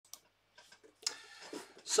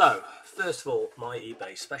So, first of all, my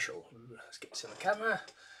eBay special. Let's get this in the camera.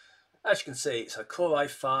 As you can see, it's a Core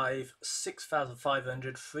i5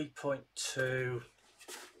 6500 3.2.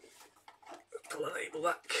 Pull the label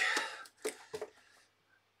back.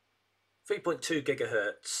 3.2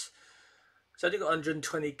 gigahertz. So I've got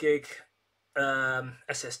 120 gig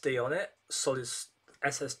SSD on it. Solid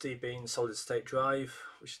SSD being solid state drive,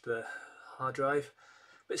 which is the hard drive.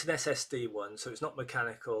 But it's an SSD one, so it's not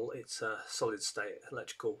mechanical. It's a solid state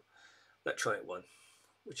electronic one,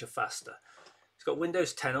 which are faster. It's got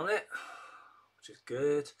Windows 10 on it, which is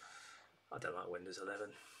good. I don't like Windows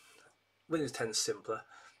 11. Windows 10 is simpler,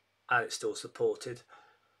 and it's still supported.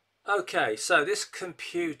 Okay, so this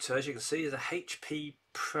computer, as you can see, is a HP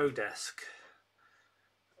ProDesk.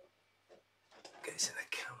 Get this in the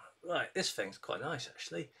camera. Right, this thing's quite nice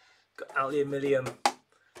actually. Got aluminium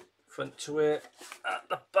front to it. At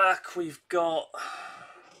the back, we've got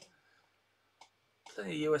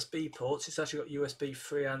plenty of USB ports. It's actually got USB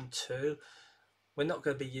 3 and 2. We're not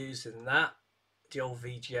going to be using that. The old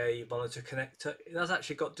VGA monitor connector. It has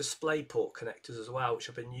actually got DisplayPort connectors as well, which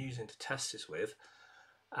I've been using to test this with.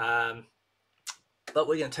 But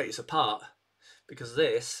we're going to take this apart because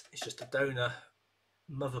this is just a donor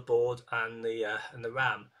motherboard and the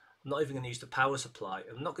RAM. I'm not even going to use the power supply.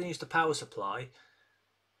 I'm not going to use the power supply,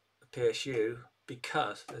 the PSU,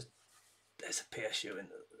 because there's a PSU in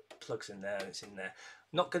the plugs in there and it's in there.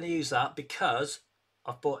 I'm not going to use that because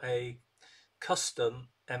I've bought a custom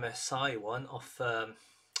MSI one off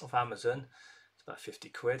Amazon. It's about 50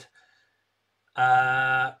 quid.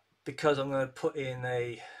 Because I'm going to put in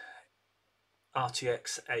a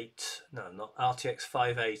RTX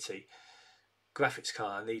 580 graphics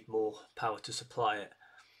card. I need more power to supply it.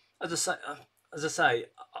 As I say,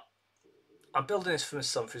 I'm building this for my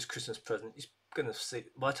son for his Christmas present. He's going to see.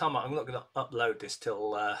 By the time I'm not going to upload this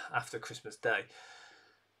till after Christmas Day.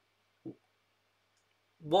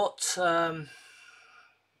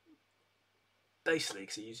 Basically,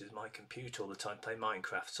 because he uses my computer all the time to play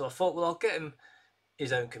Minecraft. So I thought, well, I'll get him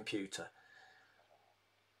his own computer.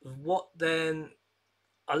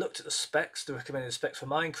 I looked at the specs, the recommended specs for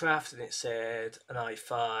Minecraft, and it said an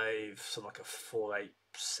i5, something like a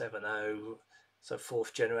 4870, so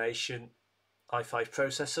 4th generation i5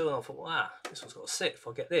 processor, and I thought, wow, this one's got to sit if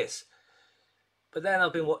I get this. But then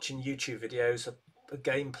I've been watching YouTube videos of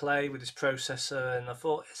gameplay with this processor, and I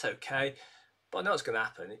thought, it's okay, but I know what's going to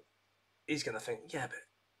happen. He's going to think, yeah, but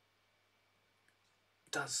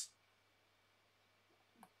does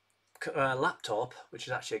laptop, which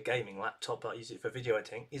is actually a gaming laptop, but I use it for video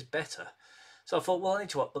editing, is better. So I thought, well, I need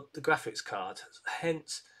to up the graphics card.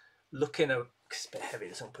 Hence, looking at it's a bit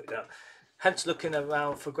heavy, so I'll put it down. Hence, looking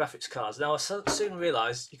around for graphics cards. Now, I soon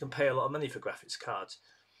realised you can pay a lot of money for graphics cards,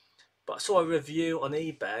 but I saw a review on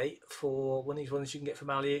eBay for one of these ones you can get from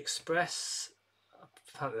AliExpress.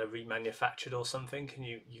 Apparently, they're remanufactured or something, and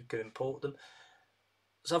you can import them.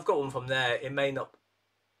 So I've got one from there. It may not.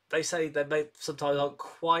 They say they sometimes aren't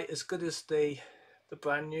quite as good as the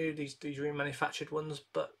brand new, these remanufactured ones,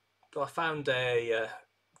 but I found a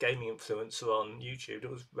gaming influencer on YouTube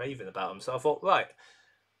that was raving about them, so I thought, right,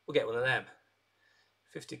 we'll get one of them.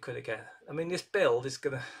 50 quid again. I mean, this build is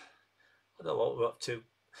gonna, I don't know what we're up to.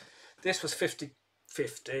 This was 50.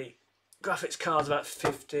 Graphics card's about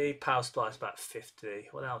 50, power supply's about 50.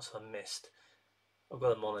 What else have I missed? I've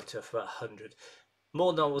got a monitor for about 100.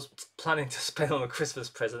 More than I was planning to spend on a Christmas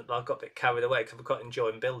present, but I got a bit carried away because I've got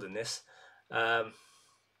enjoying building this. Yeah,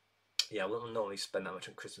 I wouldn't normally spend that much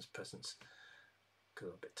on Christmas presents because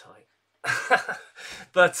I'm a bit tight.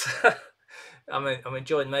 But I'm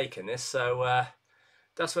enjoying making this, so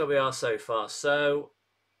that's where we are so far. So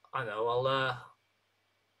I know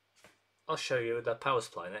I'll show you the power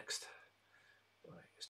supply next.